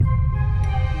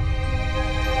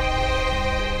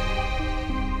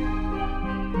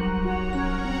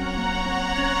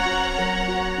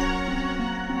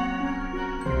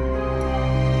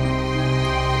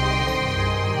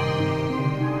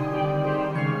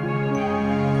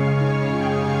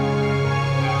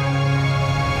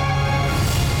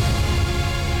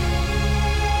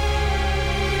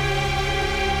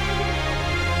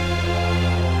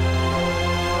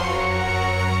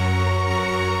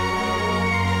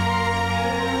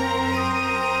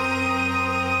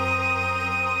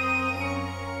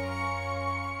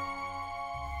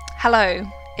Hello,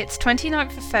 it's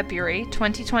 29th of February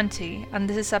 2020 and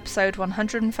this is episode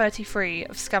 133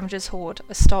 of Scavengers Hoard,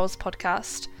 a Star Wars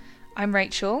podcast. I'm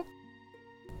Rachel.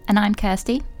 And I'm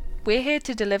Kirsty. We're here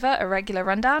to deliver a regular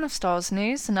rundown of Star Wars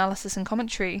news, analysis and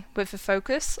commentary, with a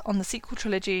focus on the sequel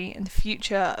trilogy and the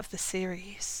future of the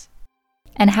series.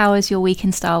 And how has your week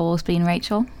in Star Wars been,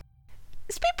 Rachel?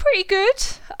 It's been pretty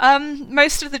good.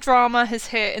 Most of the drama has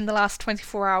hit in the last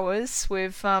 24 hours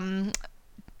with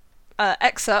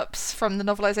excerpts from the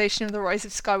novelisation of The Rise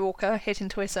of Skywalker hitting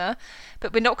Twitter,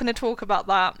 but we're not going to talk about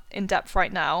that in depth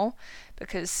right now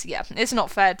because, it's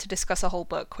not fair to discuss a whole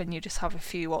book when you just have a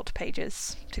few odd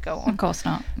pages to go on. Of course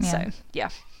not. Yeah.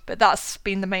 So, but that's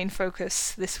been the main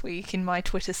focus this week in my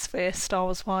Twitter sphere, Star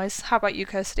Wars-wise. How about you,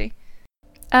 Kirsty?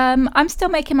 I'm still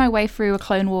making my way through a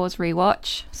Clone Wars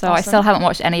rewatch, so awesome. I still haven't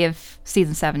watched any of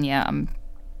Season 7 yet. I'm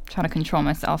trying to control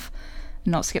myself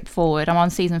and not skip forward. I'm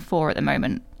on Season 4 at the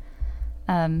moment.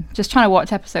 Just trying to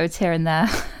watch episodes here and there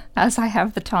as I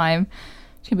have the time.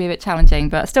 It's going to be a bit challenging,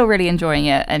 but still really enjoying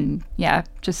it. And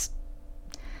just,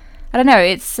 I don't know,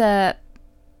 it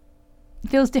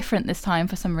feels different this time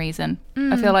for some reason.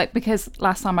 I feel like because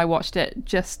last time I watched it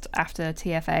just after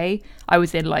TFA, I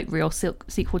was in like real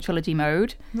sequel trilogy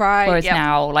mode. Right. Whereas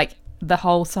now, like, the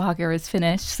whole saga is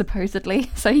finished, supposedly.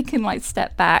 So you can like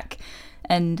step back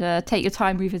and take your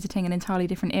time revisiting an entirely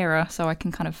different era. So I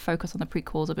can kind of focus on the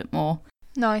prequels a bit more.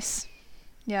 Nice.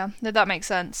 Yeah, that makes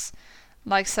sense.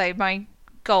 Like I say, my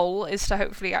goal is to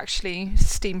hopefully actually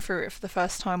steam through it for the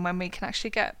first time when we can actually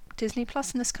get Disney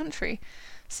Plus in this country.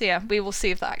 So we will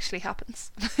see if that actually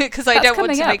happens. Because I don't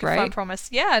want to make a firm promise.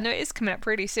 Yeah, no, it is coming up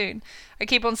really soon. I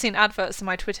keep on seeing adverts on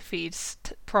my Twitter feeds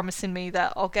promising me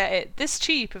that I'll get it this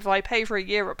cheap if I pay for a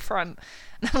year up front.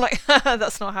 And I'm like,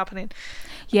 that's not happening.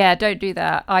 Yeah, don't do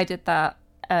that. I did that.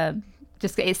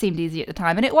 Just it seemed easy at the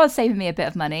time, and it was saving me a bit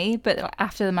of money. But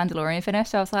after The Mandalorian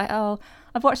finished, I was like, oh,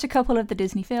 I've watched a couple of the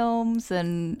Disney films,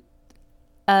 and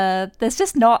there's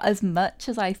just not as much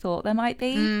as I thought there might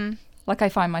be. Like, I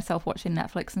find myself watching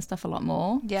Netflix and stuff a lot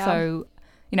more. Yeah. So,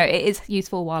 it is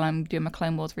useful while I'm doing my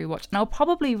Clone Wars rewatch. And I'll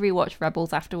probably rewatch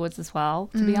Rebels afterwards as well,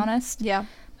 to be honest. Yeah.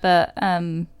 But,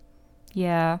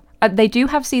 they do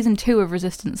have season 2 of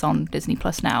Resistance on Disney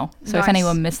Plus now. So If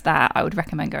anyone missed that, I would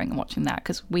recommend going and watching that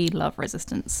because we love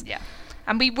Resistance. Yeah.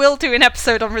 And we will do an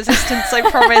episode on Resistance, I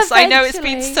promise. I know it's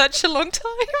been such a long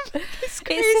time. It's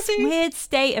crazy. It's this weird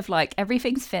state of like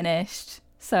everything's finished.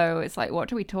 So it's like, what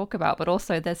do we talk about? But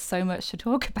also there's so much to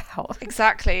talk about.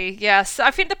 Exactly. Yes. I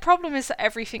think the problem is that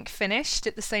everything finished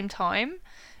at the same time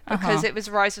because it was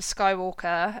Rise of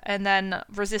Skywalker and then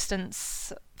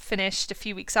Resistance finished a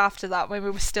few weeks after that when we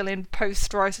were still in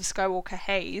post Rise of Skywalker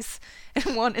haze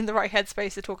and weren't in the right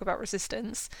headspace to talk about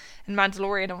Resistance, and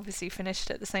Mandalorian obviously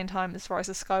finished at the same time as Rise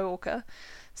of Skywalker,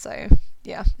 so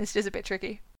it's just a bit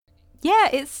tricky.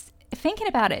 It's thinking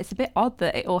about it, it's a bit odd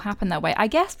that it all happened that way. I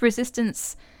guess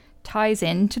Resistance ties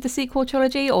into the sequel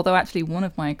trilogy, although actually one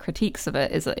of my critiques of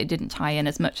it is that it didn't tie in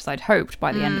as much as I'd hoped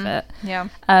by the end of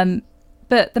it.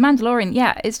 But The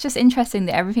Mandalorian, it's just interesting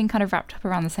that everything kind of wrapped up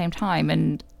around the same time,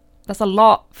 and that's a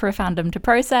lot for a fandom to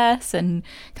process and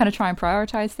kind of try and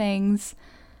prioritize things.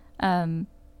 I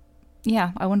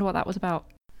wonder what that was about.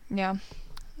 Yeah,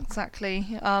 exactly.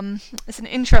 It's an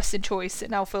interesting choice.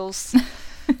 It now feels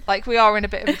like we are in a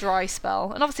bit of a dry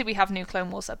spell. And obviously we have new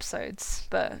Clone Wars episodes,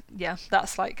 but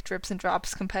that's like dribs and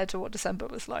drabs compared to what December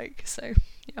was like. So,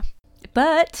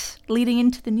 But leading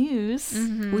into the news,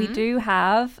 we do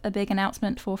have a big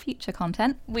announcement for future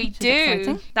content. We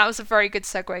do. That was a very good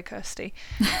segue, Kirsty.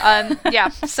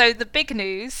 So the big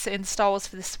news in Star Wars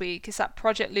for this week is that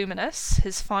Project Luminous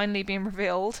has finally been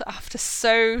revealed after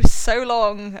so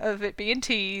long of it being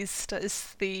teased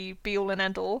as the be-all and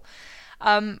end-all.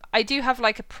 I do have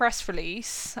like a press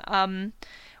release, and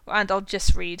I'll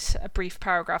just read a brief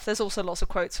paragraph. There's also lots of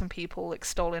quotes from people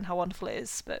extolling how wonderful it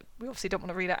is, but we obviously don't want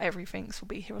to read out everything, so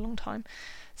we'll be here a long time.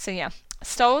 So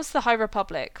Star Wars The High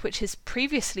Republic, which has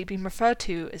previously been referred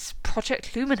to as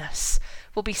Project Luminous,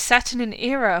 will be set in an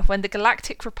era when the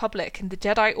Galactic Republic and the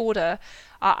Jedi Order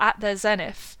are at their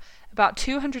zenith, about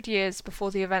 200 years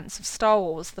before the events of Star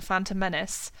Wars The Phantom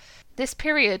Menace. This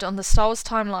period on the Star Wars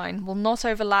timeline will not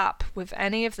overlap with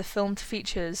any of the filmed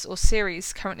features or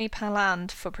series currently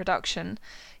planned for production,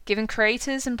 giving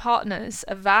creators and partners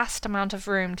a vast amount of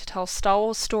room to tell Star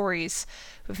Wars stories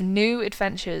with new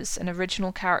adventures and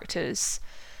original characters.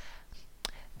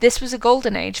 This was a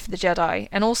golden age for the Jedi,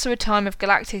 and also a time of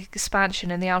galactic expansion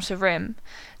in the Outer Rim,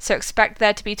 so expect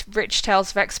there to be rich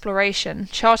tales of exploration,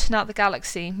 charting out the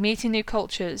galaxy, meeting new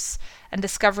cultures, and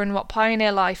discovering what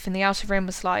pioneer life in the Outer Rim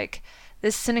was like.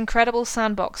 This is an incredible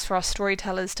sandbox for our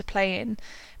storytellers to play in,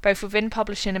 both within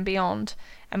publishing and beyond,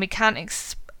 and we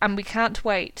can't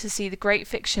wait to see the great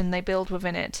fiction they build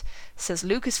within it, says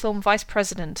Lucasfilm Vice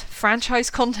President, Franchise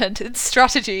Content and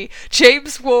Strategy,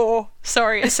 James Waugh.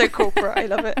 Sorry, it's so corporate, I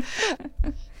love it.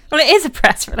 Well, it is a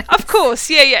press release. Of course,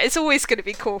 yeah, it's always going to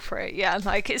be corporate, yeah,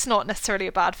 like, it's not necessarily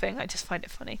a bad thing, I just find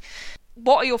it funny.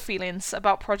 What are your feelings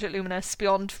about Project Luminous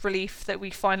beyond relief that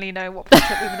we finally know what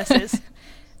Project Luminous is?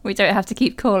 We don't have to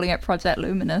keep calling it Project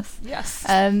Luminous. Yes.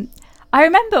 I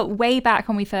remember way back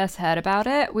when we first heard about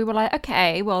it, we were like,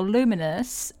 okay, well,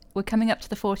 Luminous, we're coming up to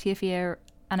the 40th year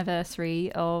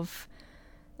anniversary of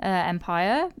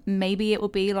Empire. Maybe it will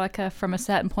be like a from a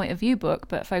certain point of view book,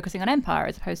 but focusing on Empire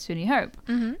as opposed to A New Hope.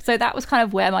 Mm-hmm. So that was kind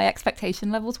of where my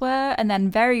expectation levels were. And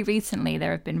then very recently,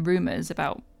 there have been rumors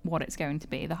about what it's going to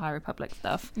be, the High Republic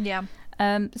stuff. Yeah.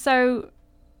 So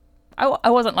I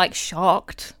wasn't like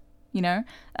shocked, you know,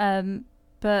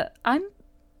 but I'm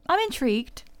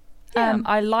intrigued. Yeah.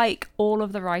 I like all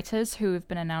of the writers who have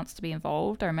been announced to be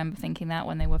involved. I remember thinking that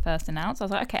when they were first announced. I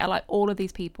was like, okay, I like all of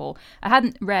these people. I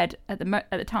hadn't read, at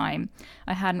the time,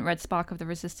 I hadn't read Spark of the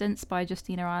Resistance by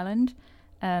Justina Ireland.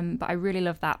 But I really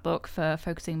love that book for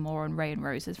focusing more on Rey and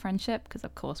Rose's friendship, because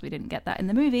of course we didn't get that in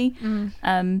the movie.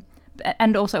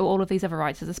 And also all of these other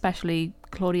writers, especially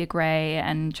Claudia Gray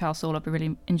and Charles Soule, I've been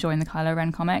really enjoying the Kylo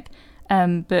Ren comic.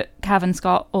 But Cavan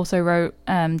Scott also wrote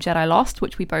Jedi Lost,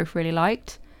 which we both really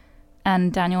liked.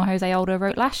 And Daniel Jose Older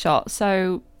wrote Last Shot.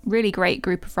 So really great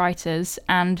group of writers,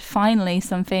 and finally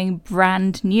something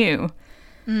brand new.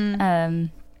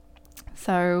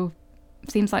 So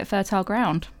seems like fertile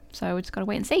ground. So we just got to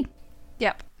wait and see.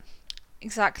 Yep,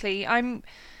 exactly. I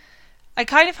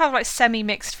kind of have like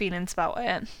semi-mixed feelings about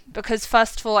it, because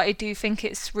first of all, I do think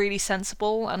it's really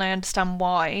sensible, and I understand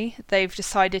why they've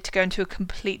decided to go into a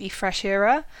completely fresh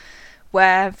era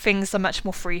where things are much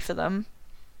more free for them,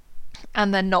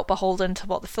 and they're not beholden to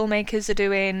what the filmmakers are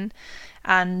doing.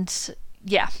 And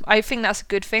yeah, I think that's a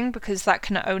good thing, because that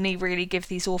can only really give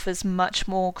these authors much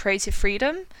more creative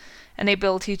freedom and the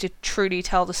ability to truly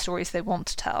tell the stories they want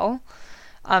to tell,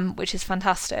 which is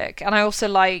fantastic. And I also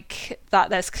like that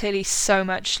there's clearly so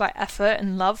much like effort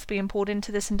and love being poured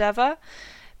into this endeavour,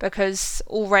 because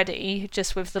already,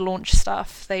 just with the launch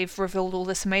stuff, they've revealed all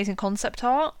this amazing concept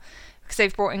art, because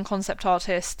they've brought in concept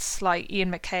artists like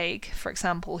Ian McCaig, for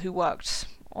example, who worked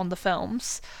on the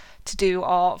films, to do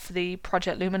art for the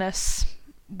Project Luminous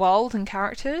world and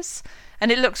characters,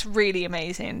 and it looks really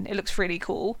amazing. It looks really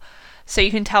cool. So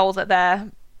you can tell that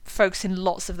they're focusing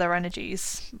lots of their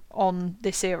energies on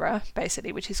this era,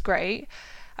 basically, which is great.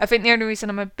 I think the only reason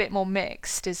I'm a bit more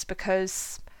mixed is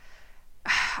because,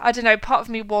 I don't know, part of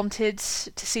me wanted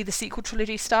to see the sequel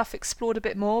trilogy stuff explored a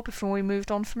bit more before we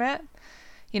moved on from it.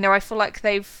 You know, I feel like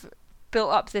they've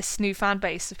built up this new fan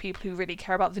base of people who really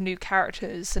care about the new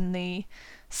characters and the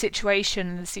situation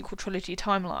in the sequel trilogy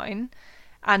timeline,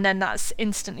 and then that's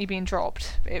instantly being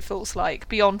dropped, it feels like,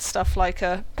 beyond stuff like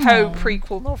a Poe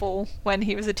prequel novel when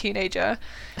he was a teenager.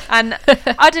 And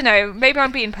I don't know, maybe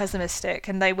I'm being pessimistic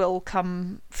and they will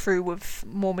come through with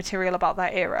more material about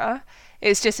that era.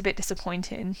 It's just a bit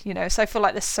disappointing, you know. So I feel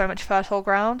like there's so much fertile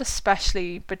ground,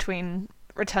 especially between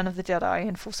Return of the Jedi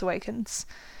and Force Awakens.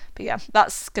 But yeah,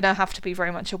 that's gonna have to be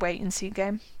very much a wait and see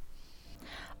game.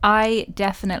 I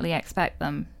definitely expect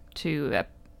them to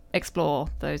explore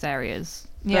those areas.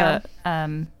 Yeah.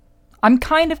 But, I'm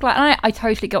kind of glad, and I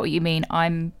totally get what you mean.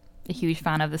 I'm a huge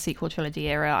fan of the sequel trilogy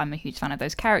era. I'm a huge fan of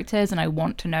those characters, and I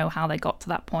want to know how they got to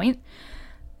that point.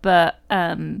 But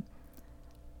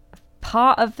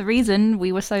part of the reason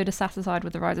we were so dissatisfied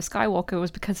with The Rise of Skywalker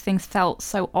was because things felt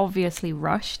so obviously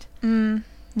rushed.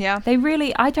 Yeah. They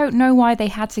really, I don't know why they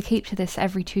had to keep to this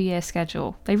every 2-year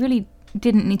schedule. They really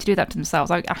didn't need to do that to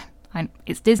themselves.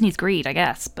 It's Disney's greed, I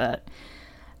guess, but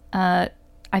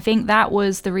I think that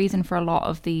was the reason for a lot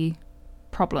of the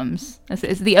problems.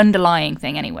 It's the underlying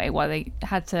thing anyway, why they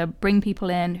had to bring people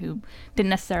in who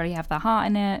didn't necessarily have their heart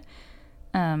in it.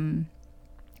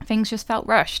 Things just felt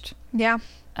rushed. Yeah,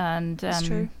 and that's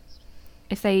true.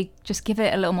 If they just give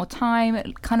it a little more time,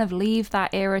 kind of leave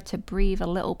that era to breathe a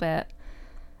little bit.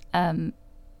 Yeah,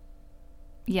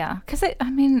 because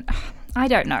I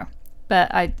don't know.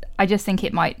 But I just think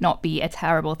it might not be a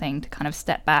terrible thing to kind of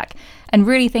step back and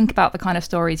really think about the kind of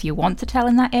stories you want to tell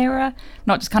in that era,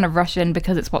 not just kind of rush in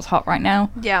because it's what's hot right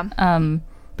now. Yeah.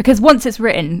 Because once it's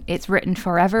written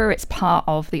forever. It's part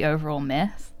of the overall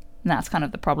myth. And that's kind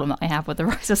of the problem that I have with The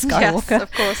Rise of Skywalker. Yes,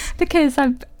 of course. Because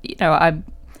I'm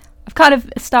kind of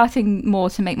starting more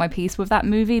to make my peace with that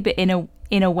movie, but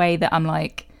in a way that I'm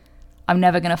like, I'm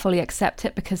never going to fully accept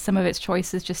it, because some of its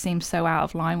choices just seem so out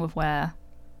of line with where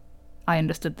I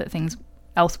understood that things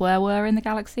elsewhere were in the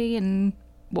galaxy and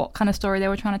what kind of story they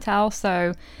were trying to tell.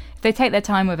 So if they take their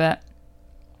time with it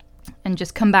and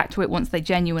just come back to it once they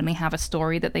genuinely have a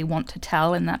story that they want to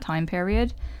tell in that time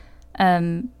period,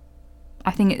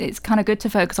 I think it's kind of good to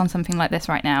focus on something like this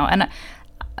right now. And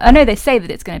I know they say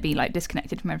that it's going to be like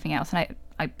disconnected from everything else, and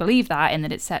I believe that, in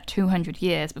that it's set 200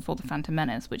 years before the Phantom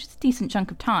Menace, which is a decent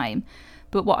chunk of time.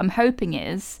 But what I'm hoping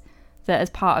is that as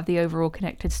part of the overall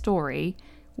connected story,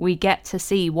 we get to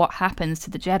see what happens to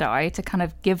the Jedi to kind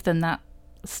of give them that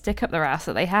stick up their ass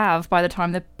that they have by the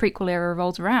time the prequel era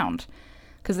rolls around.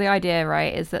 Because the idea,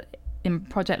 right, is that in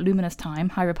Project Luminous time,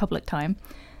 High Republic time,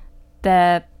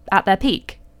 they're at their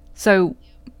peak. So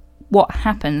what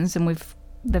happens, and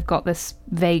they've got this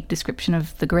vague description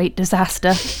of the great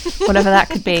disaster, whatever that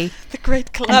could be. The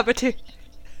great calamity.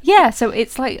 Yeah, so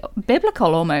it's like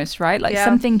biblical almost, right? Like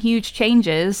something huge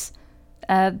changes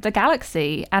the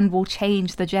galaxy and will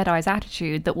change the Jedi's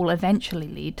attitude that will eventually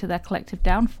lead to their collective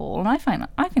downfall. And I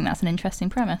think that's an interesting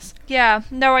premise. Yeah,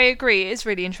 no, I agree. It is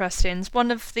really interesting.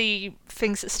 One of the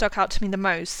things that stuck out to me the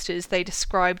most is they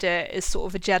described it as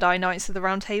sort of a Jedi Knights of the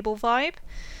Round Table vibe.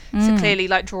 So clearly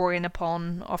like drawing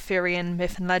upon Arthurian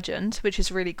myth and legend, which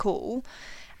is really cool.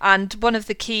 And one of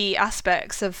the key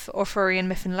aspects of Arthurian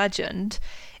myth and legend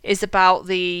is about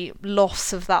the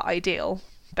loss of that ideal.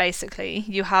 Basically,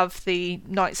 you have the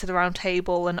Knights of the Round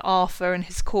Table and Arthur and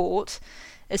his court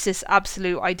as this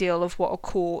absolute ideal of what a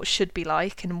court should be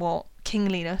like and what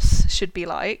kingliness should be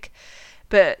like.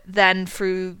 But then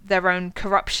through their own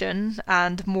corruption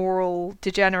and moral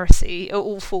degeneracy, it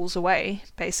all falls away,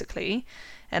 basically.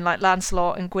 And like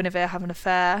Lancelot and Guinevere have an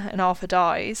affair and Arthur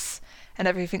dies and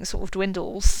everything sort of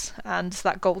dwindles and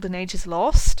that golden age is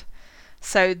lost.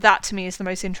 So that to me is the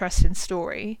most interesting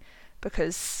story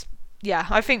because, yeah,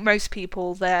 I think most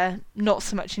people, they're not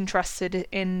so much interested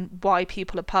in why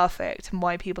people are perfect and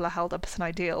why people are held up as an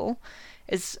ideal,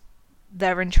 as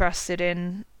they're interested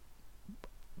in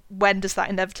when does that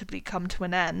inevitably come to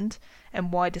an end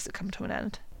and why does it come to an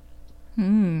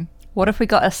end. What if we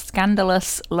got a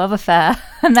scandalous love affair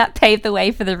and that paved the way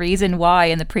for the reason why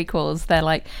in the prequels they're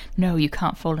like, no, you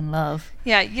can't fall in love?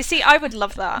 Yeah, you see, I would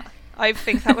love that. I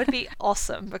think that would be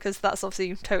awesome because that's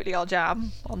obviously totally our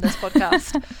jam on this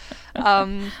podcast.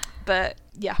 But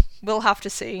yeah, we'll have to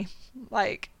see.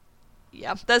 Like,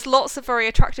 yeah, there's lots of very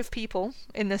attractive people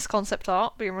in this concept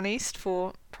art being released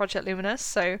for Project Luminous.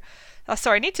 So,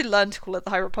 sorry, I need to learn to call it the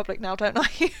High Republic now, don't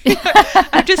I?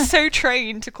 I'm just so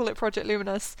trained to call it Project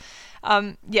Luminous.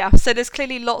 Yeah, so there's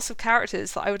clearly lots of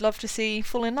characters that I would love to see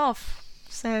fall in love.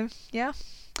 So, yeah.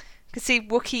 I could see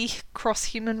Wookiee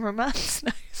cross-human romance.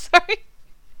 No, sorry.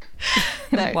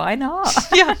 No. Why not?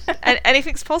 Yeah,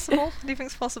 anything's possible.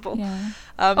 Anything's possible. Yeah.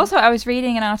 Also, I was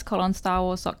reading an article on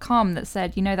StarWars.com that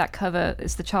said, you know, that cover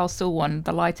is the Charles Soule one,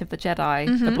 The Light of the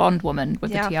Jedi, the blonde woman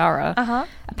with the tiara.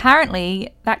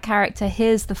 Apparently, that character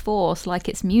hears the Force like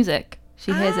it's music.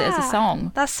 She hears it as a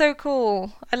song. That's so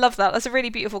cool. I love that. That's a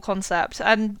really beautiful concept.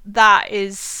 And that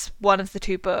is one of the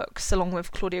two books, along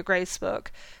with Claudia Gray's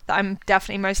book, that I'm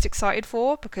definitely most excited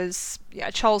for because,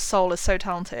 yeah, Charles Soule is so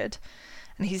talented.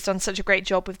 And he's done such a great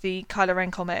job with the Kylo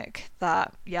Ren comic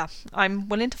that, yeah, I'm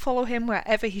willing to follow him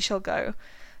wherever he shall go.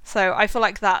 So I feel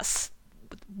like that's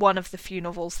one of the few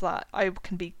novels that I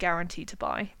can be guaranteed to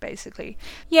buy, basically.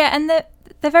 Yeah, and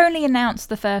they've only announced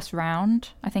the first round.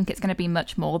 I think it's going to be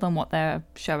much more than what they're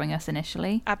showing us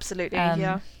initially. Absolutely,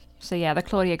 yeah. So yeah, the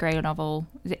Claudia Gray novel,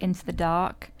 is it Into the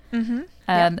Dark?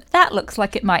 That looks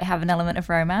like it might have an element of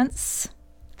romance.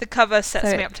 The cover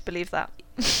sets me up to believe that.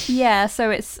 Yeah, so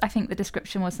I think the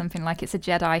description was something like it's a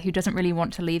Jedi who doesn't really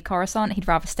want to leave Coruscant. He'd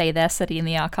rather stay there studying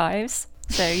the archives.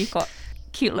 So you've got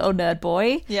cute little nerd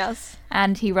boy. Yes.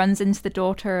 And he runs into the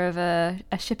daughter of a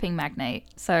shipping magnate.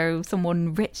 So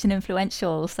someone rich and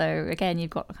influential. So again,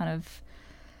 you've got kind of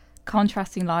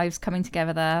contrasting lives coming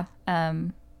together there.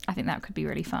 I think that could be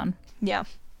really fun. Yeah.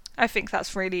 I think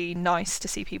that's really nice to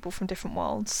see people from different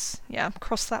worlds. Yeah,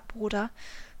 cross that border,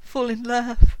 fall in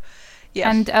love. Yeah.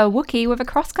 And a Wookiee with a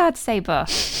crossguard saber.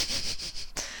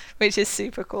 Which is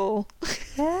super cool.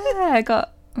 Yeah, I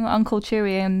got Uncle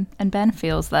Chewie and Ben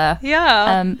feels there.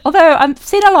 Yeah. Although I've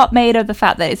seen a lot made of the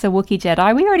fact that it's a Wookiee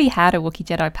Jedi. We already had a Wookiee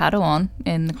Jedi Padawan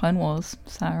in the Clone Wars,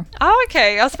 so. Oh,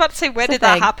 okay. I was about to say, where did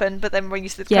that happen? But then when you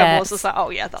said Clone Wars, I was like, oh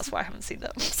yeah, that's why I haven't seen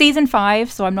that. Season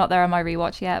 5, so I'm not there on my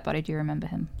rewatch yet, but I do remember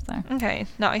him. So. Okay,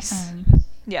 nice.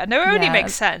 Yeah, no, it only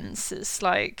makes sense. It's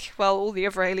like, well, all the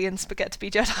other aliens get to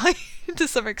be Jedi to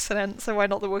some extent, so why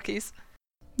not the Wookiees?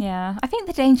 Yeah, I think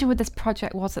the danger with this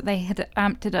project was that they had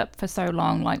amped it up for so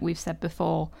long, like we've said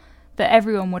before, that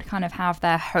everyone would kind of have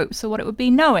their hopes for what it would be,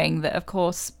 knowing that, of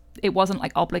course, it wasn't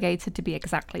like obligated to be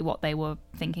exactly what they were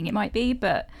thinking it might be,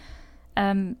 but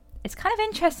it's kind of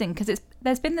interesting because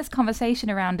there's been this conversation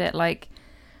around it, like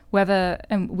whether,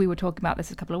 and we were talking about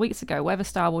this a couple of weeks ago, whether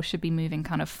Star Wars should be moving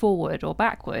kind of forward or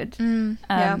backward.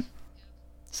 Yeah.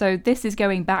 So this is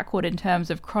going backward in terms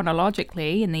of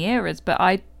chronologically in the eras, but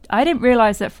I didn't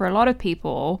realize that for a lot of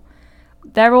people,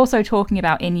 they're also talking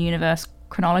about in-universe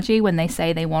chronology when they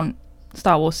say they want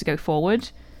Star Wars to go forward.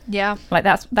 Yeah. Like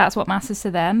that's what matters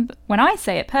to them. But when I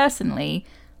say it personally,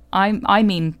 I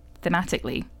mean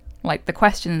thematically, like the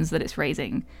questions that it's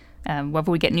raising,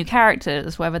 whether we get new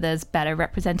characters, whether there's better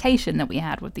representation that we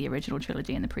had with the original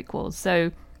trilogy and the prequels.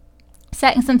 So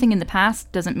setting something in the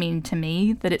past doesn't mean to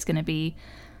me that it's going to be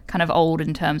kind of old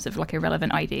in terms of like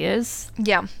irrelevant ideas.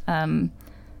 Yeah.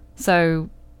 So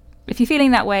if you're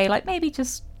feeling that way, like maybe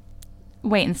just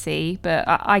wait and see. But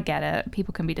I get it.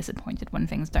 People can be disappointed when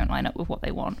things don't line up with what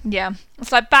they want. Yeah.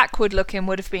 It's like backward looking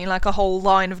would have been like a whole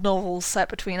line of novels set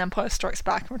between Empire Strikes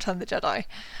Back and Return of the Jedi.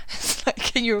 It's like,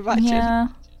 can you imagine? Yeah.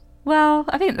 Well,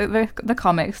 I think the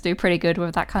comics do pretty good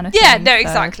with that kind of thing. Yeah, no,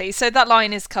 exactly. So that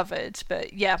line is covered.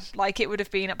 But yeah, like it would have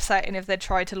been upsetting if they'd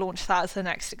tried to launch that as the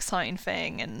next exciting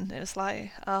thing. And it was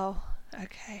like, oh,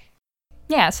 okay.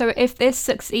 Yeah, so if this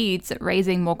succeeds at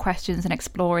raising more questions and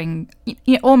exploring,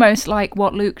 almost like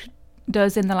what Luke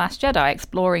does in The Last Jedi,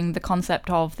 exploring the concept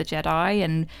of the Jedi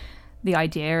and the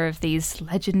idea of these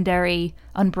legendary,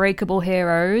 unbreakable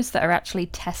heroes that are actually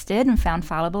tested and found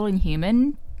fallible and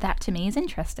human, that to me is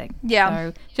interesting. Yeah.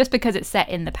 So just because it's set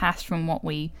in the past from what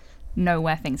we know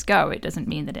where things go, it doesn't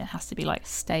mean that it has to be like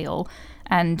stale.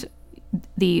 And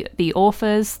the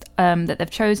authors that they've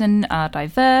chosen are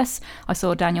diverse. I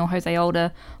saw Daniel Jose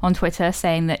Older on Twitter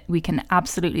saying that we can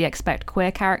absolutely expect queer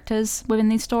characters within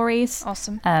these stories.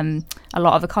 Awesome. A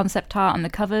lot of the concept art and the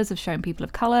covers have shown people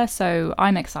of colour, so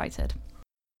I'm excited.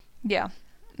 Yeah.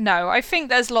 No, I think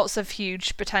there's lots of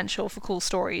huge potential for cool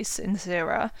stories in this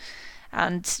era.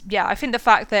 And yeah, I think the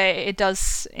fact that it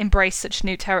does embrace such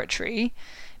new territory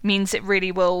means it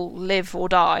really will live or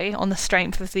die on the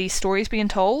strength of these stories being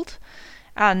told.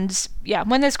 And yeah,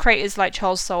 when there's creators like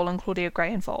Charles Soule and Claudia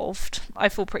Gray involved, I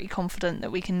feel pretty confident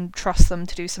that we can trust them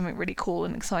to do something really cool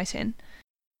and exciting.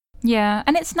 Yeah,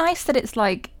 and it's nice that it's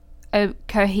like a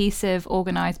cohesive,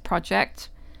 organised project.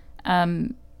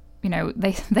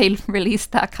 They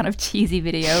released that kind of cheesy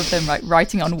video of them like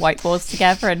writing on whiteboards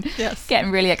together and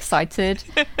getting really excited.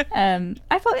 I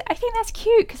think that's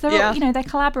cute because they're all, they're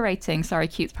collaborating. Sorry,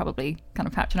 cute's probably kind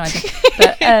of patronising,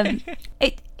 but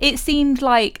it seemed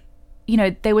like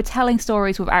they were telling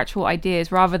stories with actual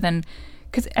ideas rather than,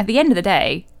 because at the end of the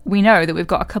day, we know that we've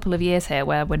got a couple of years here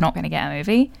where we're not going to get a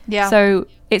movie. Yeah. So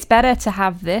it's better to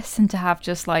have this and to have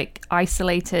just like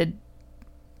isolated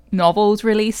novels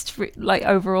released for, like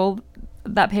overall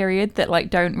that period that like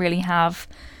don't really have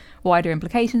wider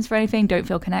implications for anything, don't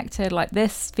feel connected. Like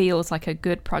this feels like a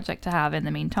good project to have in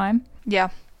the meantime. Yeah.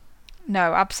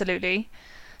 No, absolutely.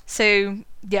 So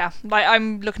yeah, like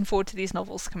I'm looking forward to these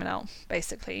novels coming out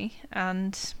basically,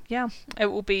 and yeah, it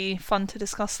will be fun to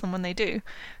discuss them when they do.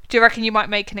 Do you reckon you might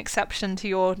make an exception to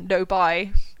your no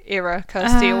buy era,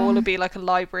 Kirsty, or will it be like a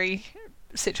library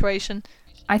situation?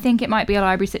 I think it might be a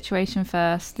library situation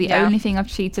first. The only thing I've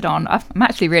cheated on, I'm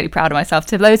actually really proud of myself.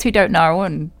 To those who don't know,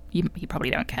 and you probably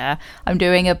don't care, I'm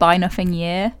doing a buy nothing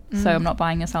year, so I'm not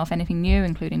buying myself anything new,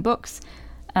 including books.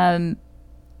 So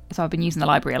I've been using the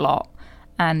library a lot.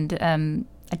 And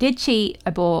I did cheat. I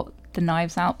bought the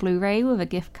Knives Out Blu-ray with a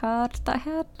gift card that I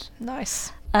had.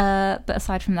 Nice. But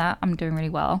aside from that, I'm doing really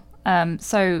well.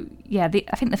 So yeah,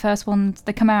 I think the first ones,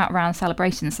 they come out around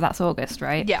Celebration, so that's August,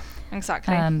 right? Yeah,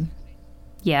 exactly.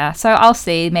 Yeah, so I'll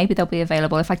see. Maybe they'll be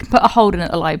available. If I can put a hold in at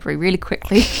the library really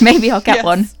quickly, maybe I'll get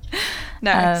one.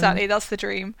 No, exactly. That's the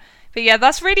dream. But yeah,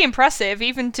 that's really impressive.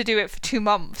 Even to do it for 2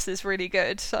 months is really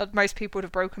good. Most people would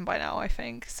have broken by now, I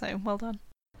think. So well done.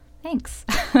 Thanks.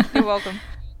 You're welcome.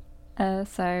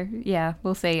 So yeah,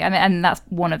 we'll see. I mean, and that's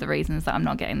one of the reasons that I'm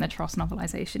not getting the Tross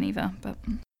novelisation either. But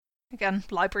again,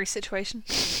 library situation.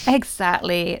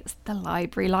 Exactly. It's the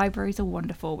library. Libraries are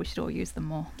wonderful. We should all use them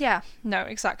more. Yeah, no,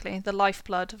 exactly. The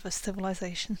lifeblood of a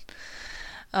civilization.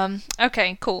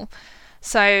 Okay, cool.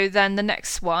 So then the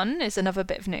next one is another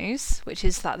bit of news, which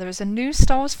is that there is a new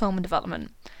Star Wars film in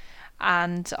development.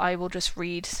 And I will just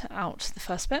read out the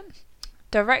first bit.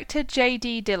 Director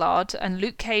J.D. Dillard and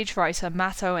Luke Cage writer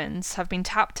Matt Owens have been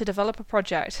tapped to develop a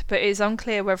project, but it is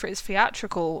unclear whether it's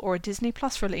theatrical or a Disney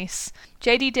Plus release.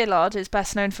 J.D. Dillard is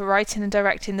best known for writing and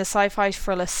directing the sci-fi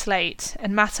thriller Slate,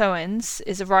 and Matt Owens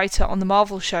is a writer on the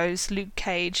Marvel shows Luke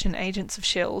Cage and Agents of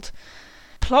S.H.I.E.L.D.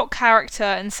 Plot, character,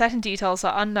 and setting details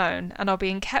are unknown and are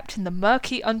being kept in the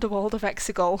murky underworld of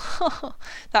Exegol.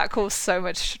 That caused so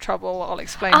much trouble. I'll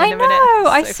explain in a minute.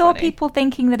 I saw people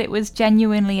thinking that it was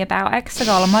genuinely about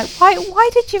Exegol. I'm like, why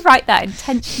did you write that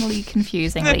intentionally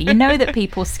confusingly? You know that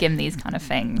people skim these kind of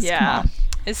things. Yeah. Come on.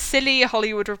 A silly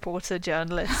Hollywood Reporter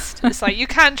journalist. It's like, you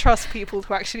can't trust people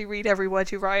to actually read every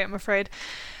word you write, I'm afraid.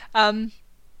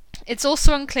 It's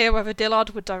also unclear whether Dillard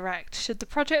would direct should the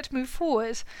project move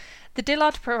forward. The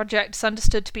Dillard project is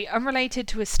understood to be unrelated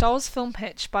to a Star Wars film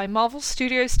pitch by Marvel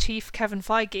Studios chief Kevin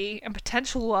Feige and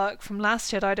potential work from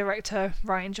Last Jedi director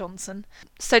Rian Johnson.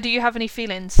 So do you have any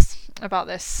feelings about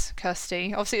this,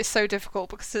 Kirsty? Obviously it's so difficult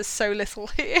because there's so little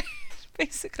here.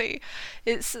 Basically,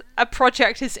 it's a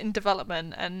project is in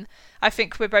development, and I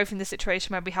think we're both in the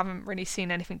situation where we haven't really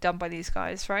seen anything done by these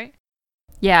guys, right?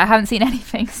 Yeah, I haven't seen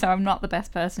anything, so I'm not the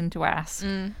best person to ask.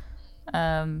 So,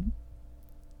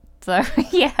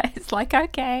 yeah, it's like,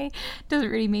 okay, doesn't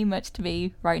really mean much to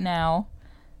me right now.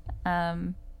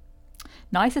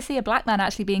 Nice to see a black man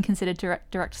actually being considered to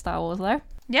direct Star Wars, though.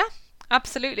 Yeah,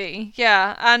 absolutely.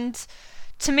 Yeah, and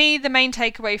to me, the main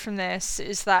takeaway from this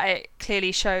is that it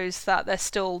clearly shows that they're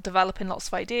still developing lots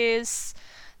of ideas.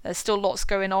 There's still lots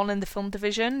going on in the film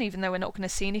division, even though we're not going to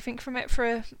see anything from it for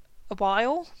a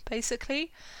while,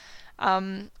 basically.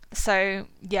 So,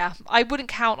 yeah, I wouldn't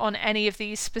count on any of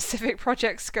these specific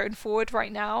projects going forward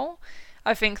right now.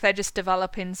 I think they're just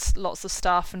developing lots of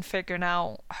stuff and figuring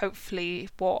out, hopefully,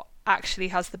 what actually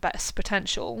has the best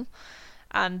potential.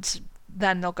 And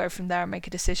then they'll go from there and make a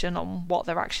decision on what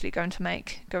they're actually going to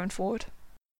make going forward.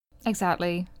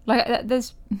 Exactly. Like, I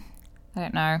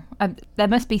don't know. There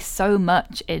must be so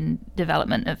much in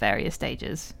development at various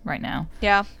stages right now.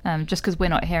 Yeah. Just because we're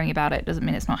not hearing about it doesn't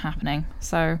mean it's not happening.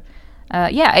 So,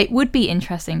 yeah, it would be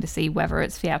interesting to see whether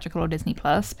it's theatrical or Disney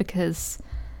Plus, because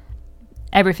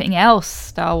everything else,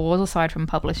 Star Wars, aside from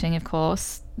publishing, of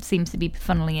course, seems to be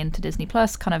funneling into Disney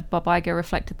Plus. Kind of Bob Iger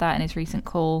reflected that in his recent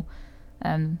call,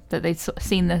 that they'd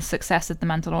seen the success of The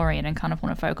Mandalorian and kind of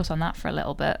want to focus on that for a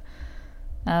little bit.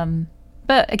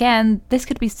 But again, this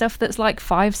could be stuff that's like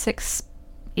 5, 6,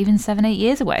 even 7, 8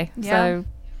 years away. Yeah. So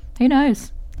who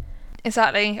knows?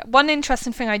 Exactly. One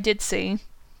interesting thing I did see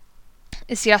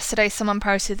is yesterday someone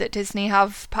posted that Disney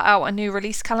have put out a new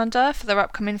release calendar for their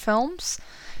upcoming films.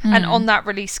 And on that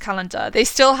release calendar, they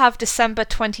still have December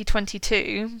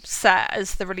 2022 set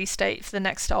as the release date for the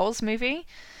next Star Wars movie.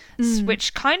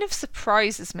 Which kind of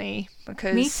surprises me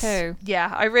because... Me too.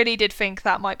 Yeah, I really did think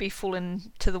that might be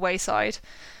falling to the wayside.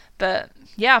 But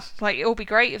yeah, like, it'll be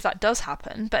great if that does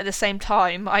happen. But at the same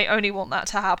time, I only want that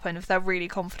to happen if they're really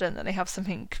confident that they have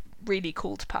something really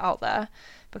cool to put out there.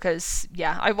 Because,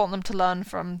 yeah, I want them to learn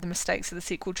from the mistakes of the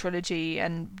sequel trilogy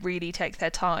and really take their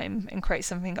time and create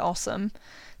something awesome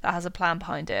that has a plan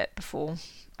behind it before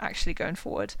actually going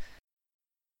forward.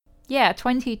 Yeah,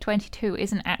 2022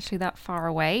 isn't actually that far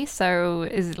away. So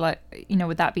is it like,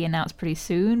 would that be announced pretty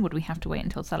soon? Would we have to wait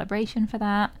until Celebration for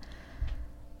that?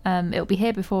 It'll be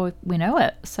here before we know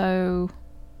it. So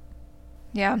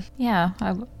yeah,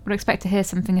 I would expect to hear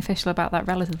something official about that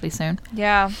relatively soon.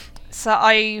 Yeah. So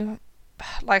I'm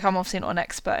obviously not an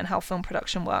expert in how film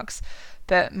production works,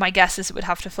 but my guess is it would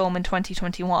have to film in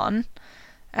 2021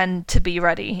 and to be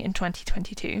ready in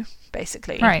 2022,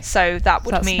 basically. Right. So that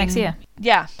would mean next year.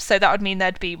 Yeah. So that would mean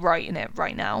they'd be writing it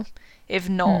right now, if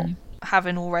not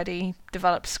having already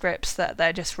developed scripts that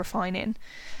they're just refining.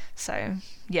 So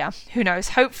yeah, who knows?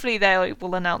 Hopefully they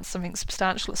will announce something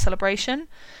substantial at Celebration.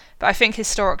 But I think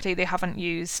historically they haven't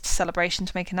used Celebration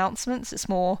to make announcements. It's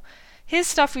more, here's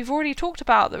stuff we've already talked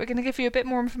about that we're going to give you a bit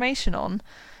more information on.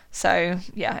 So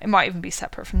yeah, it might even be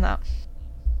separate from that.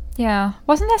 Yeah.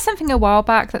 Wasn't there something a while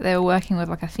back that they were working with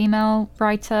like a female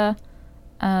writer?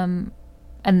 And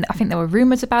I think there were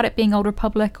rumours about it being Old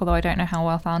Republic, although I don't know how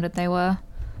well founded they were.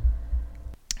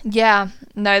 Yeah,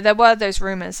 no, there were those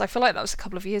rumours. I feel like that was a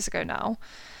couple of years ago now.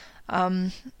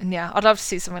 And yeah, I'd love to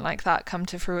see something like that come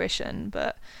to fruition,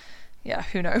 but yeah,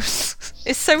 who knows?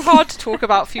 It's so hard to talk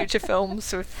about future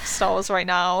films with Star Wars right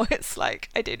now. It's like,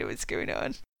 I don't know what's going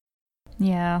on.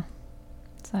 Yeah,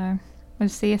 so we'll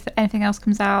see if anything else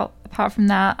comes out. Apart from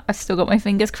that, I've still got my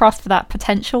fingers crossed for that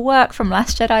potential work from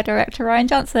Last Jedi director Rian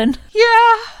Johnson.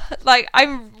 Yeah, like,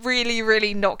 I'm really,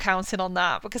 really not counting on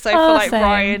that because I feel like same.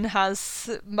 Rian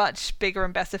has much bigger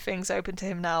and better things open to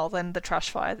him now than the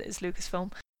trash fire that is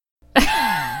Lucasfilm.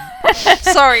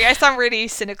 Sorry, I sound really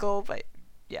cynical, but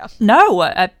yeah. No,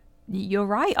 you're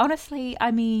right. Honestly,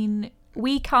 I mean,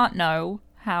 we can't know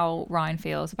how Rian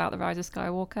feels about The Rise of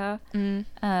Skywalker.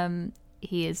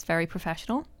 He is very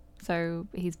professional, so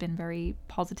he's been very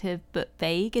positive but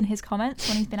vague in his comments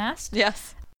when he's been asked.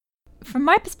 Yes. from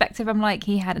my perspective, I'm like,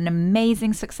 he had an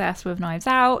amazing success with Knives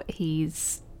Out.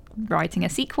 He's writing a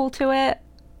sequel to it,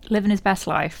 living his best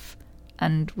life,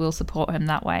 and we'll support him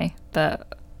that way.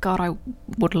 But God, I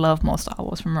would love more Star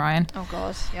Wars from Ryan. Oh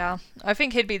God, yeah. I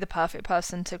think he'd be the perfect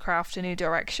person to craft a new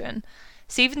direction.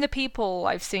 So even the people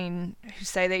I've seen who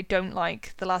say they don't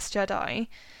like The Last Jedi,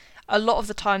 a lot of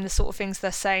the time the sort of things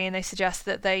they're saying, they suggest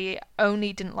that they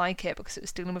only didn't like it because it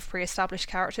was dealing with pre-established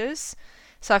characters.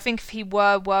 So I think if he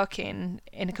were working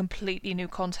in a completely new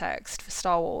context for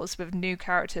Star Wars with new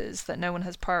characters that no one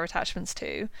has prior attachments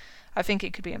to, I think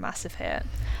it could be a massive hit.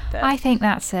 But I think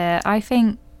that's it. I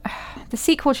think the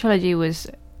sequel trilogy was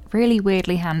really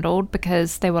weirdly handled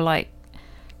because they were like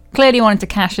clearly wanted to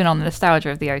cash in on the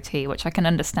nostalgia of the OT, which I can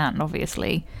understand,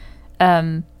 obviously.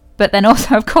 But then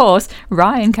also, of course,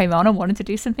 Ryan came on and wanted to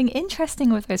do something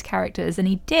interesting with those characters, and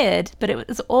he did, but it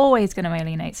was always going to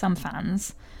alienate some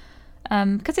fans.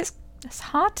 Because it's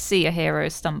hard to see a hero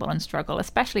stumble and struggle,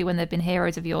 especially when they've been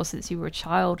heroes of yours since you were a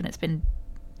child, and it's been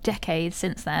decades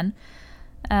since then.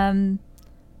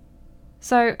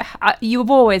 So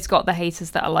you've always got the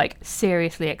haters that are like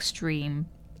seriously extreme,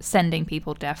 sending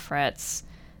people death threats,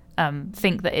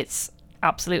 think that it's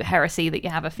absolute heresy that you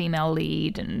have a female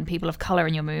lead and people of colour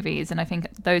in your movies. And I think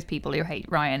those people who hate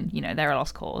Ryan, they're a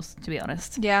lost cause, to be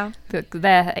honest. Yeah.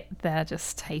 They're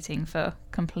just hating for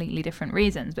completely different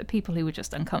reasons. But people who were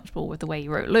just uncomfortable with the way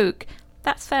you wrote Luke,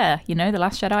 that's fair. The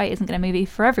Last Jedi isn't going to be a movie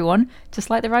for everyone,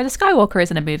 just like The Rise of Skywalker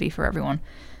isn't a movie for everyone.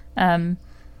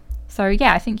 So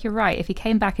yeah, I think you're right. If he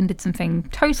came back and did something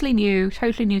totally new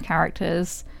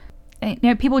characters,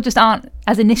 people just aren't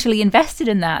as initially invested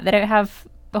in that. They don't have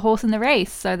the horse in the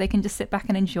race, so they can just sit back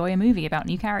and enjoy a movie about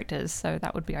new characters. So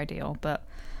that would be ideal, but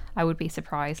I would be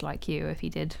surprised, like you, if he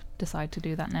did decide to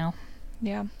do that now.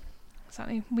 Yeah,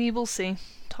 exactly. We will see.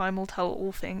 Time will tell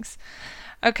all things.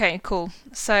 Okay, cool.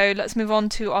 So let's move on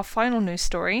to our final news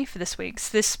story for this week's.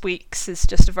 This week's is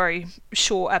just a very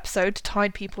short episode to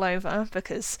tide people over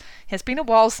because it's been a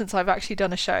while since I've actually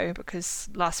done a show, because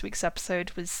last week's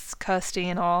episode was Kirsty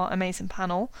and our amazing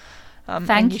panel.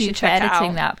 Thank you for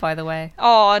editing that, by the way.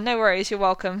 Oh, no worries, you're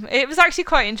welcome. It was actually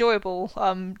quite enjoyable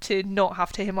to not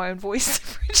have to hear my own voice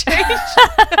for a change.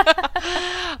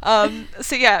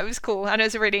 So yeah, it was cool, and it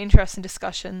was a really interesting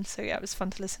discussion, so yeah, it was fun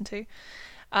to listen to.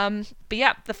 But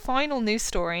yeah, the final news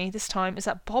story this time is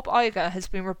that Bob Iger has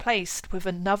been replaced with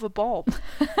another Bob,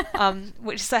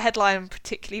 which is a headline I'm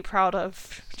particularly proud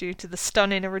of due to the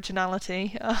stunning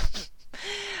originality.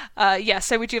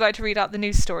 So would you like to read out the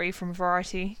news story from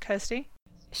Variety, Kirsty?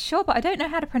 Sure, but I don't know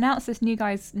how to pronounce this new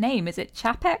guy's name. Is it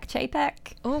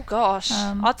Chapek? Oh gosh,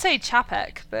 I'd say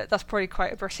Chapek, but that's probably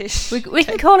quite a British. We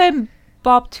can call him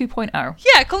Bob 2.0.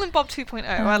 Yeah, call him Bob 2.0.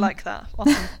 I like that.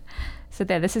 Awesome. So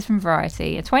this is from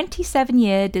Variety. A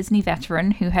 27-year Disney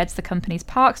veteran who heads the company's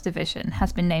parks division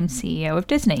has been named CEO of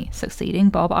Disney, succeeding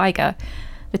Bob Iger.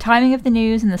 The timing of the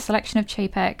news and the selection of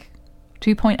Chapek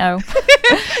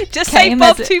 2.0 just say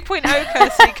Bob 2.0,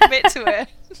 Kirsty. Commit to it.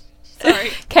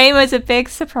 Sorry. Came as a big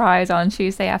surprise on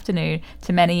Tuesday afternoon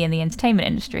to many in the entertainment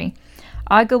industry.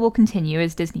 Iger will continue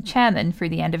as Disney chairman through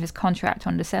the end of his contract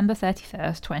on December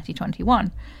 31st,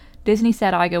 2021. Disney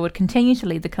said Iger would continue to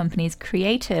lead the company's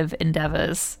creative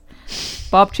endeavors.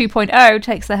 Bob 2.0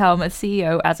 takes the helm as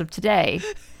CEO as of today.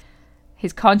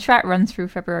 His contract runs through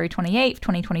February 28th,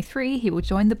 2023. He will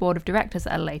join the board of directors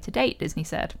at a later date, Disney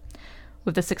said.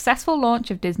 With the successful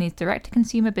launch of Disney's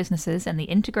direct-to-consumer businesses and the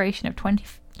integration of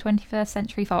 21st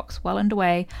Century Fox well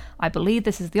underway, I believe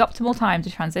this is the optimal time to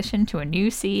transition to a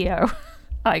new CEO,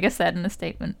 Iger said in a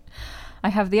statement. I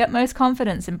have the utmost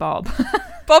confidence in Bob.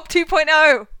 Bob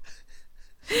 2.0!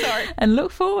 Sorry. And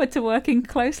look forward to working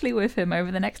closely with him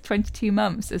over the next 22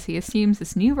 months as he assumes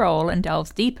this new role and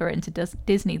delves deeper into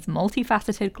Disney's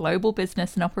multifaceted global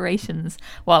business and operations,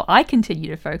 while I continue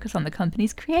to focus on the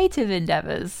company's creative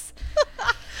endeavors.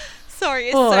 Sorry,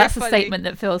 it's so that's funny. A statement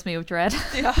that fills me with dread.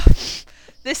 Yeah.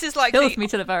 This is like fills me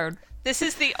to the bone. This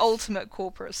is the ultimate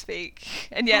corporate speak.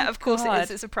 And yeah, of course it is.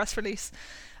 It's a press release.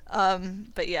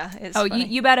 But yeah, it's funny.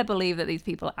 You better believe that these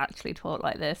people actually talk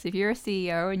like this. If you're a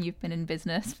CEO and you've been in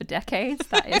business for decades,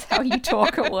 that is how you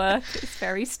talk at work. It's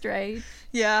very strange.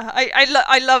 Yeah,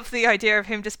 I love the idea of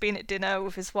him just being at dinner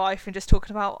with his wife and just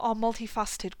talking about our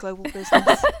multifaceted global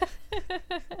business.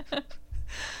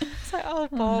 It's like, oh,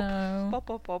 Bob. Oh,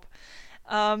 no. Bob.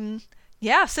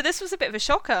 Yeah, so this was a bit of a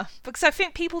shocker because I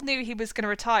think people knew he was going to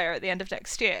retire at the end of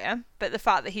next year, but the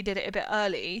fact that he did it a bit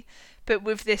early, but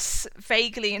with this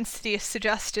vaguely insidious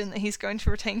suggestion that he's going to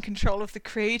retain control of the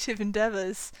creative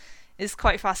endeavours is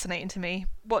quite fascinating to me.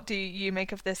 What do you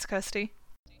make of this, Kirsty?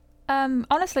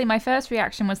 Honestly, my first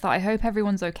reaction was that I hope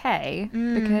everyone's okay,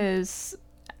 because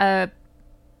a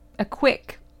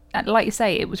quick, like you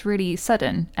say, it was really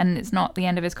sudden, and it's not the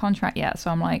end of his contract yet.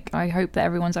 So I'm like, I hope that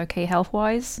everyone's okay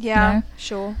health-wise. Yeah,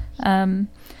 sure.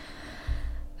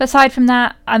 Aside from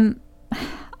that, I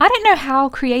don't know how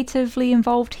creatively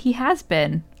involved he has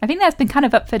been. I think that's been kind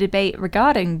of up for debate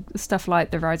regarding stuff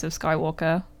like The Rise of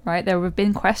Skywalker, right? There have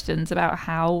been questions about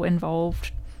how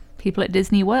involved people at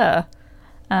Disney were.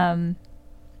 I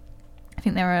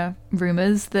think there are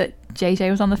rumours that JJ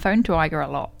was on the phone to Iger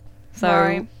a lot. So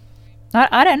right.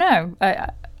 I don't know.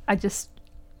 I just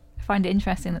find it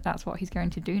interesting that that's what he's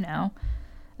going to do now.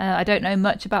 I don't know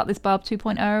much about this Barb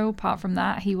 2.0. Apart from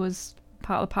that, he was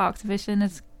part of the Parks division,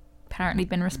 has apparently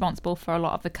been responsible for a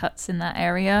lot of the cuts in that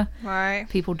area. Right.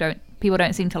 People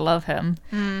don't seem to love him.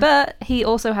 But he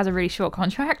also has a really short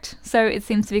contract, so it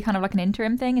seems to be kind of like an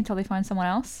interim thing until they find someone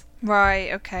else.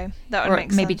 Right, okay. That would or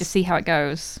make sense. maybe just see how it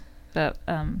goes. But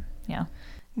yeah.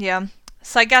 Yeah.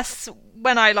 So I guess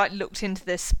when I looked into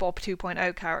this Bob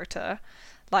 2.0 character,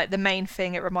 the main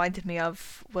thing it reminded me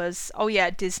of was, oh yeah,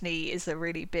 Disney is a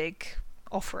really big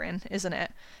offering, isn't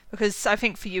it? Because I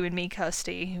think for you and me,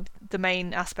 Kirsty, the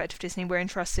main aspect of Disney we're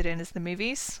interested in is the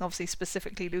movies, obviously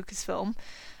specifically Lucasfilm.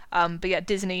 But yeah,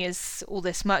 Disney is all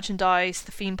this merchandise,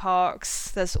 the theme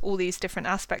parks, there's all these different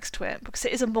aspects to it, because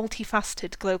it is a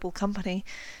multifaceted global company,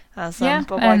 as Bob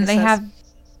Iger and they says. have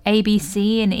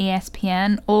ABC and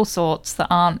ESPN, all sorts that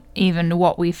aren't even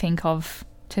what we think of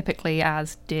typically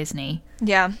as Disney.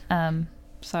 Yeah.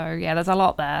 So yeah, there's a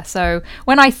lot there. So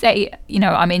when I say,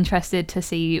 I'm interested to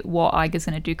see what Iger's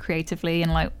going to do creatively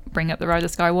and bring up the Rise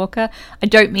of Skywalker, I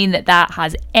don't mean that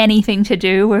has anything to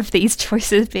do with these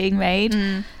choices being made.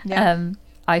 Yeah.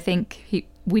 I think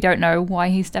we don't know why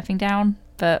he's stepping down,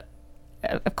 but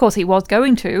of course he was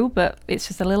going to, but it's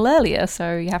just a little earlier,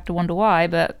 so you have to wonder why,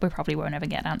 but we probably won't ever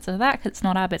get an answer to that because it's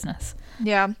not our business.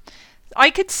 Yeah. I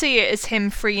could see it as him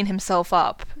freeing himself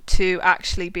up to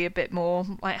actually be a bit more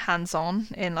hands-on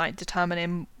in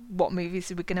determining what movies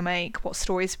we're going to make, what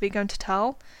stories we're going to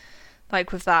tell,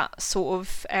 with that sort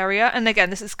of area. And again,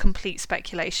 this is complete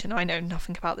speculation. I know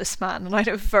nothing about this man, and I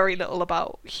know very little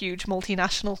about huge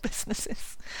multinational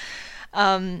businesses.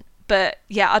 But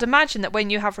yeah, I'd imagine that when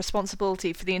you have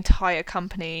responsibility for the entire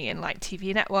company in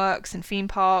TV networks and theme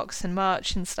parks and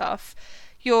merch and stuff,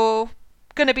 you're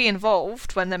going to be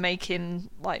involved when they're making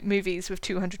movies with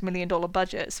 $200 million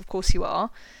budgets. Of course you are,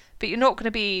 but you're not going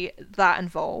to be that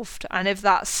involved. And if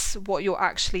that's what you're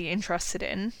actually interested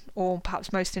in, or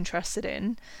perhaps most interested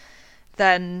in,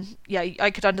 then yeah,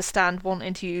 I could understand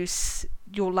wanting to use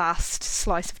your last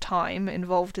slice of time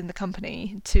involved in the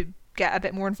company to get a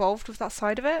bit more involved with that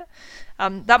side of it.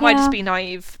 That might just be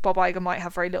naive. Bob Iger might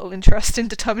have very little interest in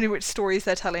determining which stories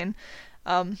they're telling.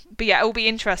 But yeah, it'll be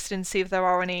interesting to see if there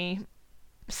are any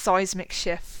seismic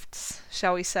shifts,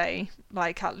 shall we say,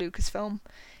 at Lucasfilm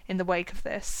in the wake of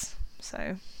this.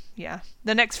 So yeah,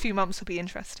 the next few months will be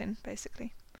interesting,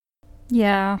 basically.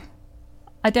 Yeah,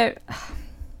 I don't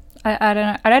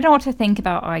know what to think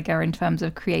about Iger in terms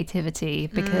of creativity,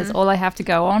 because all I have to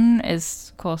go on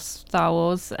is, of course, Star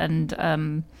Wars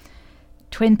and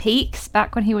Twin Peaks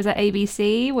back when he was at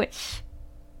ABC, which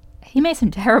he made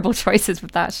some terrible choices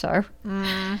with that show.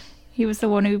 He was the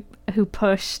one who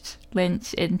pushed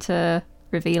Lynch into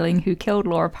revealing who killed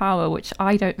Laura Palmer, which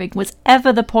I don't think was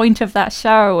ever the point of that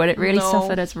show, and it really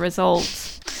suffered as a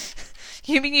result.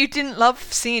 You mean you didn't love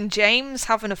seeing James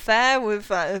have an affair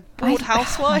with a bored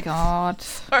housewife? Oh my god.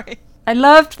 Sorry. I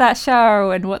loved that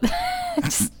show, and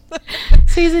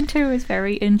season 2 is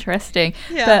very interesting.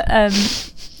 Yeah. But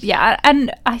yeah,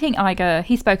 and I think Iger,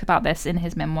 he spoke about this in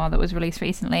his memoir that was released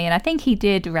recently, and I think he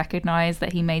did recognise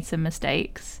that he made some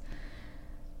mistakes.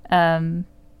 And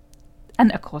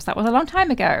of course that was a long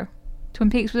time ago. Twin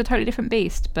Peaks was a totally different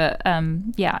beast, but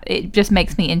yeah, it just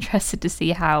makes me interested to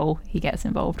see how he gets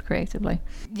involved creatively.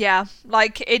 Yeah,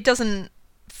 it doesn't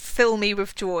fill me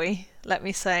with joy, let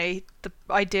me say, the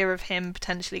idea of him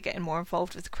potentially getting more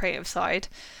involved with the creative side.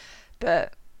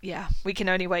 But yeah, we can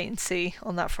only wait and see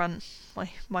on that front.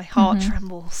 My heart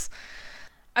trembles.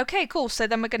 Okay, cool. So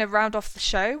then we're going to round off the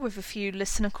show with a few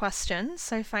listener questions.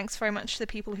 So thanks very much to the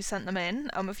people who sent them in.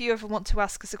 If you ever want to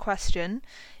ask us a question,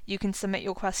 you can submit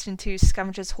your question to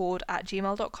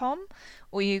scavengershorde@gmail.com,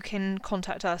 or you can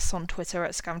contact us on Twitter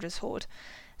at scavengershorde.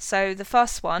 So the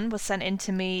first one was sent in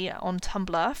to me on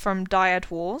Tumblr from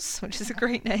Dyad Wars, which is a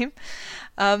great name.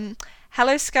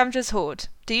 Hello Scavengers Horde.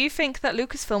 Do you think that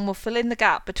Lucasfilm will fill in the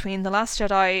gap between The Last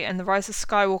Jedi and The Rise of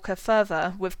Skywalker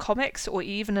further with comics or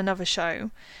even another show?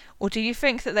 Or do you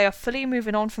think that they are fully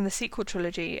moving on from the sequel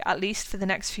trilogy, at least for the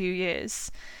next few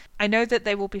years? I know that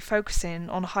they will be focusing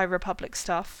on High Republic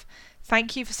stuff.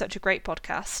 Thank you for such a great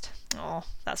podcast. Oh,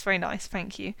 that's very nice.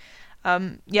 Thank you.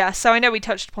 So I know we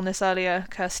touched upon this earlier,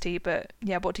 Kirsty, but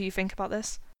yeah, what do you think about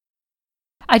this?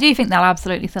 I do think they'll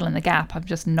absolutely fill in the gap. I'm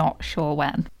just not sure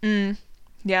when.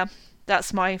 Yeah,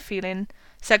 that's my feeling.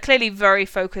 So clearly very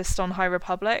focused on High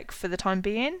Republic for the time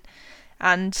being.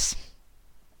 And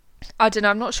I don't know,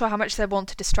 I'm not sure how much they want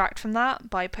to distract from that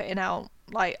by putting out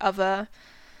like other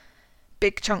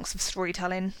big chunks of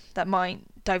storytelling that might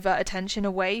divert attention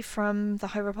away from the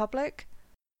High Republic.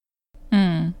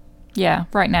 Yeah,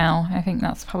 right now I think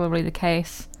that's probably the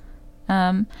case.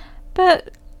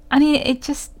 But I mean, it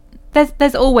just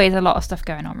there's always a lot of stuff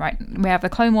going on, right? We have the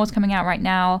Clone Wars coming out right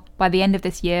now. By the end of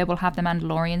this year, we'll have the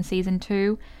Mandalorian season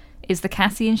 2. Is the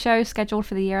Cassian show scheduled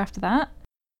for the year after that?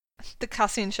 The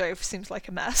Cassian show seems like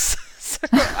a mess. So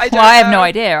I have no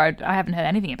idea. I haven't heard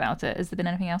anything about it. Has there been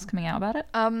anything else coming out about it?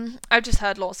 I've just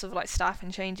heard lots of like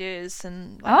staffing changes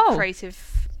and like,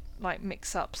 creative like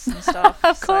mix-ups and stuff.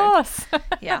 Of course.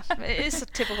 Yeah, it's a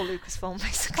typical Lucasfilm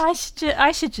basically.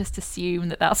 I should just assume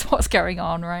that that's what's going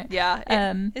on, right? Yeah.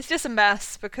 It's just a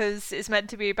mess because it's meant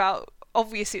to be about.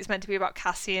 Obviously, it's meant to be about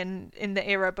Cassian in the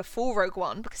era before Rogue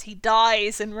One because he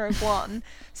dies in Rogue One,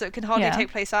 so it can hardly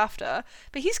take place after.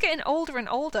 But he's getting older and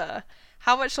older.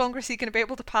 How much longer is he going to be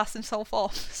able to pass himself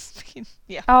off?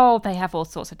 Yeah. Oh, they have all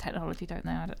sorts of technology, don't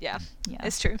they? Yeah,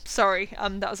 it's true. Sorry,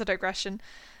 that was a digression.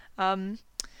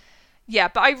 Yeah,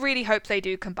 but I really hope they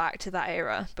do come back to that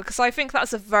era because I think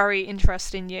that's a very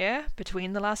interesting year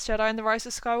between The Last Jedi and The Rise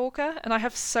of Skywalker, and I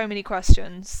have so many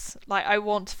questions. Like, I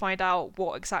want to find out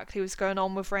what exactly was going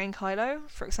on with Rey and Kylo,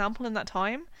 for example, in that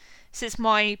time. So it's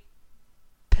my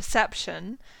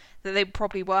perception that they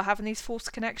probably were having these Force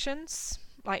connections,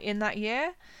 like, in that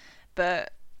year.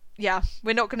 But, yeah,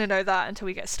 we're not going to know that until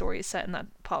we get stories set in that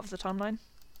part of the timeline.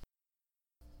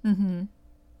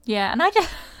 Yeah, and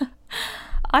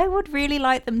I would really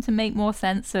like them to make more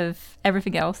sense of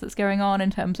everything else that's going on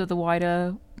in terms of the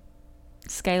wider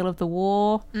scale of the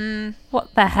war.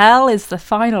 What the hell is the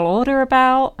Final Order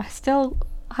about?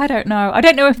 I don't know. I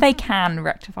don't know if they can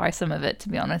rectify some of it, to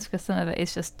be honest, because some of it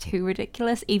is just too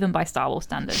ridiculous, even by Star Wars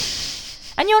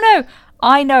standards. And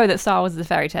I know that Star Wars is a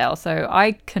fairy tale, so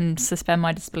I can suspend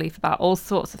my disbelief about all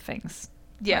sorts of things.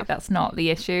 Yeah, like, that's not the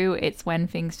issue. It's when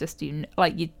things just you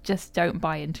just don't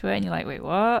buy into it, and you're like, wait,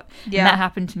 what? Yeah, and that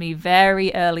happened to me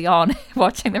very early on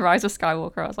watching The Rise of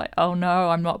Skywalker. I was like, oh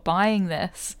no, I'm not buying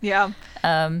this. Yeah.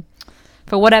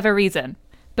 For whatever reason,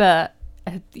 but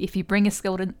if you bring a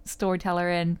skilled storyteller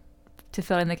in to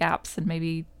fill in the gaps and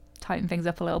maybe tighten things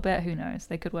up a little bit, who knows?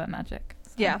 They could work magic.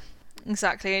 So. Yeah,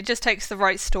 exactly. It just takes the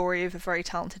right story of a very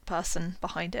talented person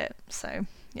behind it. So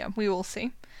yeah, we will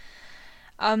see.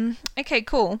 Okay,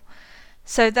 cool.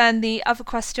 So then the other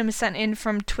question was sent in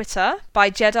from Twitter by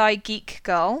Jedi Geek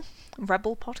Girl,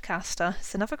 Rebel Podcaster.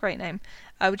 It's another great name.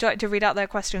 Would you like to read out their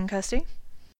question, Kirsty?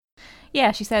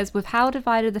 Yeah, she says, with how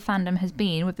divided the fandom has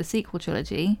been with the sequel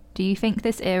trilogy, do you think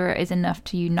this era is enough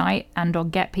to unite and or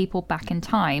get people back in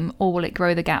time, or will it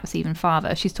grow the gaps even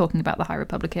farther? She's talking about the High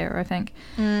Republic era, I think.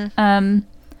 I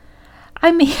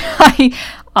mean,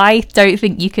 I don't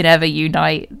think you can ever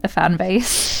unite the fan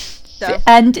base. No.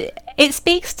 And it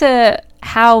speaks to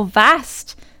how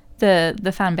vast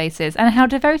the fan base is and how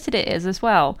devoted it is as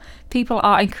well. People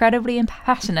are incredibly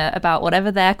passionate about whatever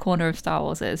their corner of Star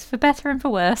Wars is, for better and for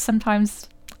worse. Sometimes,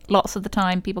 lots of the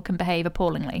time, people can behave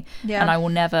appallingly, and I will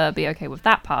never be okay with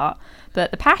that part. But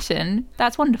the passion,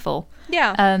 that's wonderful.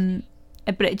 Yeah.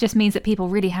 But it just means that people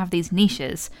really have these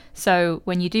niches. So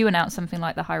when you do announce something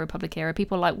like the High Republic era,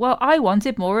 people are like, well, I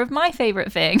wanted more of my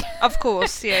favourite thing. Of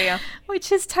course, yeah.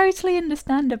 Which is totally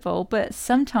understandable. But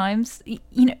sometimes,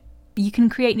 you can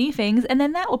create new things and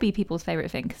then that will be people's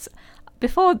favourite thing. 'Cause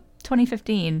before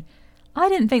 2015, I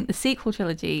didn't think the sequel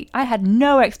trilogy, I had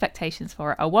no expectations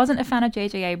for it. I wasn't a fan of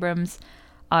J.J. Abrams.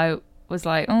 I was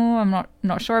like, oh, I'm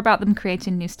not sure about them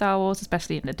creating new Star Wars,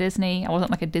 especially into Disney. I wasn't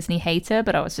like a Disney hater,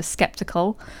 but I was just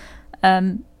skeptical.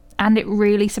 And it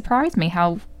really surprised me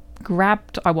how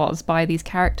grabbed I was by these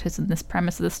characters and this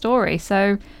premise of the story.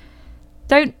 So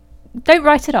don't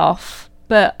write it off,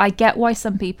 but I get why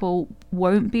some people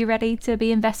won't be ready to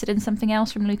be invested in something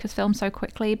else from Lucasfilm so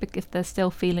quickly, because they're still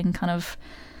feeling kind of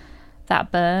that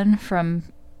burn from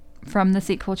the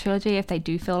sequel trilogy. If they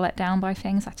do feel let down by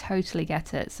things, I totally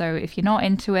get it. So if you're not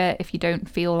into it, if you don't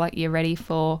feel like you're ready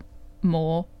for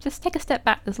more, just take a step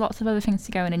back. There's lots of other things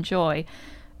to go and enjoy.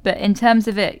 But in terms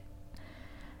of it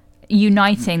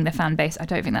uniting the fan base, I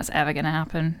don't think that's ever going to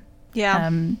happen. Yeah.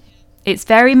 It's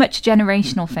very much a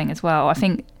generational thing as well, I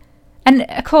think. And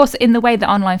of course, in the way that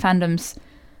online fandoms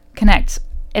connect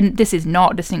and this is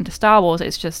not distinct to Star Wars,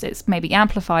 it's maybe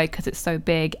amplified because it's so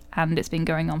big and it's been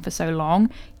going on for so long.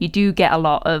 You do get a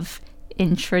lot of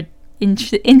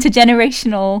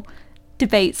intergenerational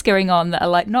debates going on that are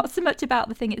like not so much about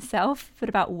the thing itself, but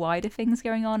about wider things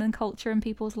going on in culture and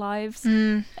people's lives,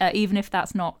 even if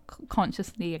that's not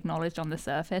consciously acknowledged on the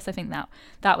surface. I think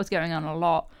that was going on a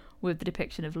lot with the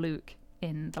depiction of Luke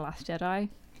in The Last Jedi.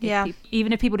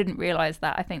 Even if people didn't realize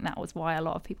that, I think that was why a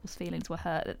lot of people's feelings were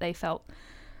hurt, that they felt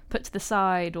put to the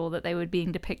side, or that they were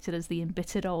being depicted as the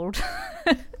embittered old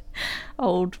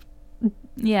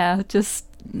just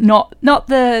not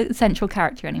the central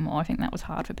character anymore. I think that was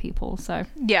hard for people. So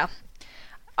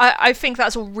I think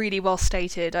that's all really well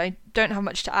stated. I don't have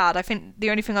much to add. I think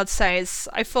the only thing I'd say is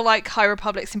I feel like High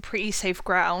Republic's in pretty safe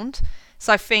ground.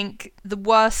 So I think the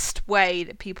worst way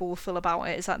that people will feel about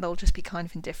it is that they'll just be kind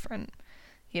of indifferent.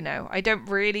 You know, I don't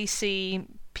really see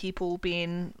people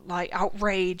being like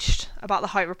outraged about the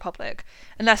High Republic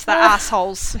unless they're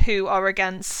assholes who are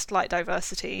against like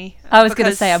diversity. I was going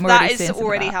to say, that is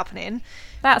already happening.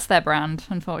 That's their brand,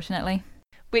 unfortunately,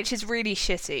 which is really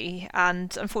shitty,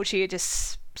 and unfortunately it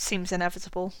just seems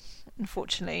inevitable,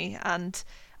 unfortunately. And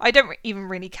I don't even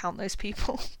really count those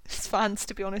people as fans,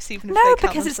 to be honest, even if they count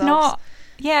because themselves. It's not.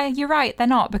 Yeah, you're right. They're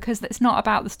not, because it's not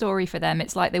about the story for them.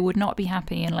 It's like they would not be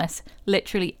happy unless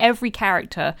literally every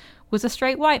character was a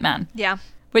straight white man. Yeah.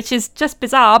 Which is just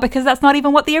bizarre, because that's not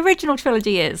even what the original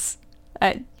trilogy is.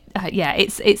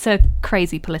 It's a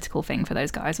crazy political thing for those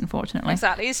guys, unfortunately.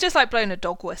 Exactly. It's just like blowing a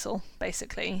dog whistle,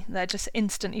 basically. They're just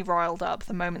instantly riled up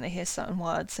the moment they hear certain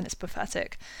words, and it's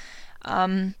pathetic.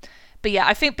 But yeah,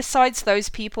 I think besides those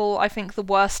people, I think the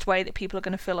worst way that people are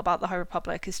going to feel about the High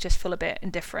Republic is just feel a bit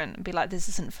indifferent and be like, this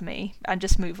isn't for me, and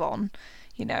just move on.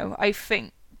 You know, I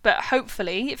think, but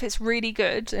hopefully, if it's really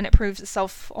good and it proves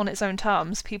itself on its own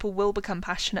terms, people will become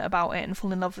passionate about it and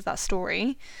fall in love with that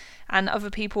story. And other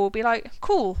people will be like,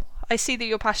 cool, I see that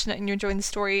you're passionate and you're enjoying the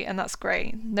story, and that's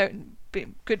great. No, be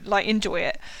good, like, enjoy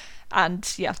it.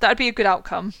 And yeah, that'd be a good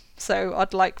outcome. So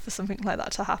I'd like for something like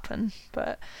that to happen.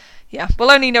 But yeah,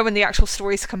 we'll only know when the actual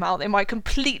stories come out. They might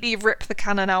completely rip the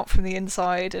canon out from the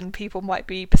inside, and people might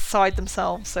be beside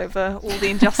themselves over all the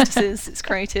injustices it's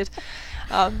created.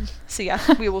 So yeah,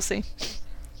 we will see.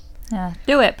 Yeah,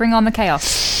 do it. Bring on the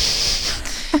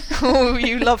chaos. Oh,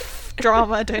 you love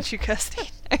drama, don't you, Kirsty?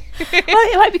 Well,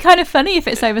 it might be kind of funny if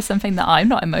it's over something that I'm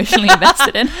not emotionally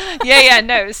invested in. Yeah,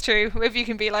 no, it's true. If you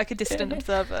can be like a distant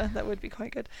observer, that would be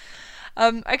quite good.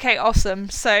 Okay, awesome.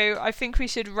 So I think we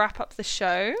should wrap up the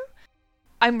show.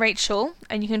 I'm Rachel,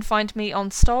 and you can find me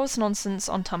on Star Wars Nonsense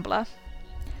on Tumblr.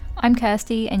 I'm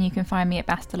Kirsty, and you can find me at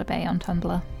Bastila Bay on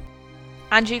Tumblr.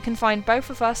 And you can find both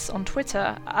of us on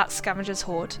Twitter at Scavengers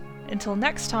Horde. Until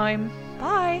next time,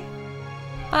 bye!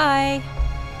 Bye!